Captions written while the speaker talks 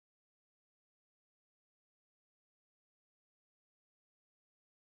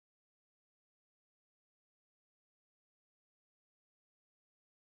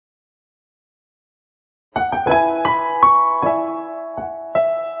Before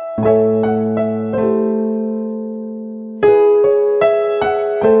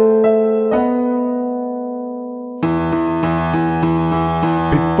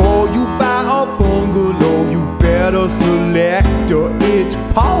you buy a bungalow, you better select her. It's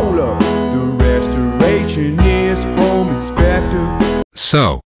Paula, the Restorationist home inspector.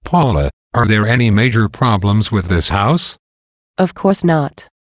 So, Paula, are there any major problems with this house? Of course not.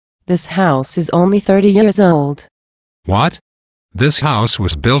 This house is only 30 years old. What? This house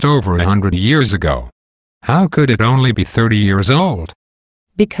was built over 100 years ago. How could it only be 30 years old?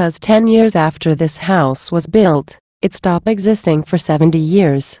 Because 10 years after this house was built, it stopped existing for 70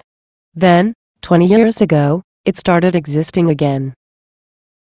 years. Then, 20 years ago, it started existing again.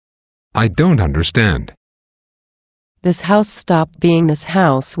 I don't understand. This house stopped being this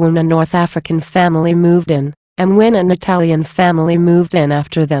house when a North African family moved in, and when an Italian family moved in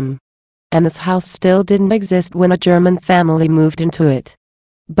after them. And this house still didn't exist when a German family moved into it.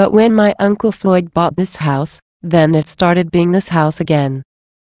 But when my Uncle Floyd bought this house, then it started being this house again.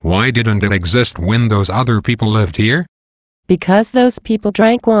 Why didn't it exist when those other people lived here? Because those people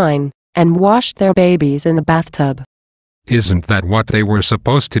drank wine and washed their babies in the bathtub. Isn't that what they were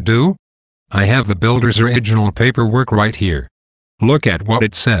supposed to do? I have the builder's original paperwork right here. Look at what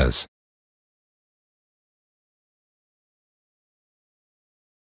it says.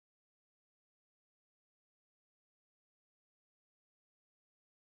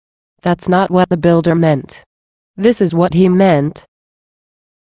 That's not what the builder meant. This is what he meant.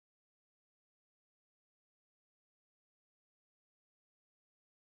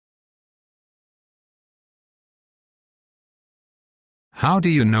 How do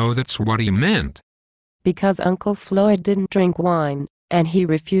you know that's what he meant? Because Uncle Floyd didn't drink wine, and he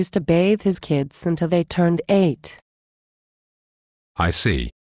refused to bathe his kids until they turned 8. I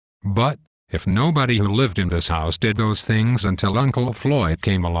see. But, if nobody who lived in this house did those things until Uncle Floyd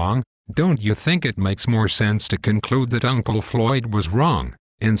came along, don't you think it makes more sense to conclude that Uncle Floyd was wrong,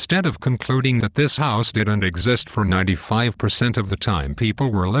 instead of concluding that this house didn't exist for 95% of the time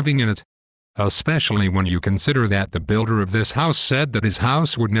people were living in it? Especially when you consider that the builder of this house said that his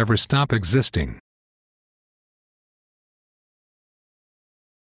house would never stop existing.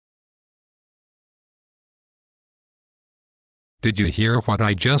 Did you hear what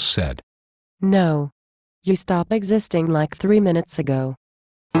I just said? No. You stopped existing like 3 minutes ago.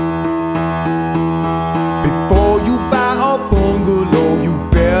 Before you buy a bungalow, you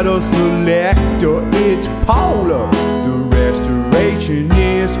better select her. It's Paula, the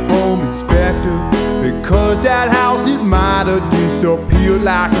Restorationist home inspector. Because that house, it might have disappeared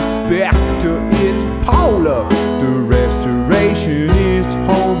like a specter. It's Paula, the Restorationist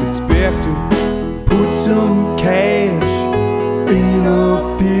home inspector. Put some cash in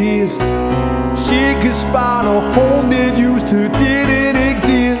a fist. She could spot a home that used to didn't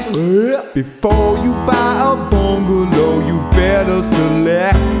exist. Before you buy a bungalow, you better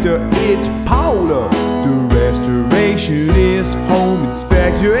select her. It's Paula, the Restorationist home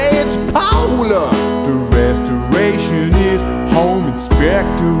inspector. It's Paula, the Restorationist home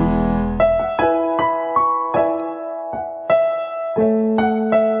inspector.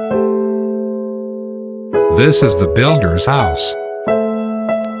 This is the builder's house.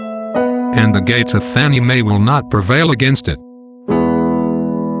 And the gates of Fannie Mae will not prevail against it.